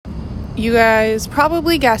You guys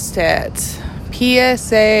probably guessed it.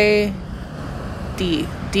 PSA D.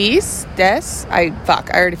 I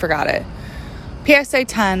already forgot it. PSA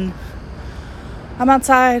 10. I'm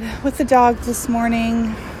outside with the dogs this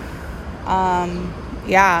morning.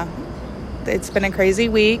 It's been a crazy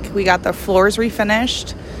week. We got the floors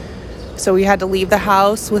refinished. So we had to leave the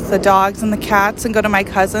house with the dogs and the cats and go to my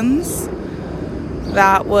cousin's.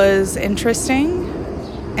 That was interesting.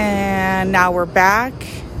 And now we're back.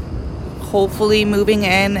 Hopefully moving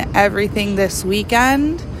in everything this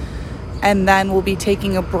weekend. And then we'll be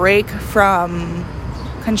taking a break from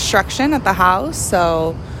construction at the house.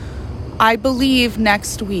 So I believe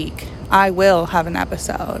next week I will have an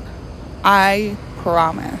episode. I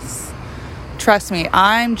promise. Trust me,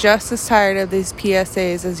 I'm just as tired of these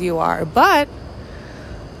PSAs as you are. But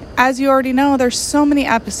as you already know, there's so many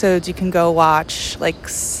episodes you can go watch, like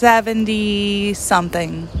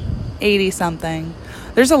 70-something, 80-something.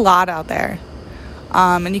 There's a lot out there.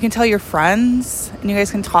 And you can tell your friends, and you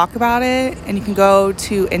guys can talk about it. And you can go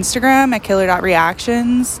to Instagram at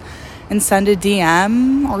killer.reactions and send a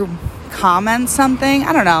DM or comment something.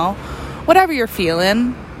 I don't know. Whatever you're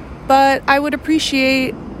feeling. But I would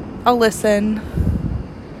appreciate a listen.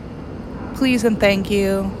 Please and thank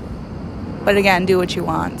you. But again, do what you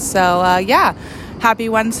want. So, happy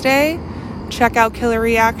Wednesday. Check out Killer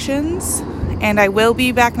Reactions. And I will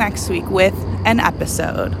be back next week with an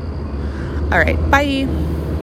episode. All right, bye.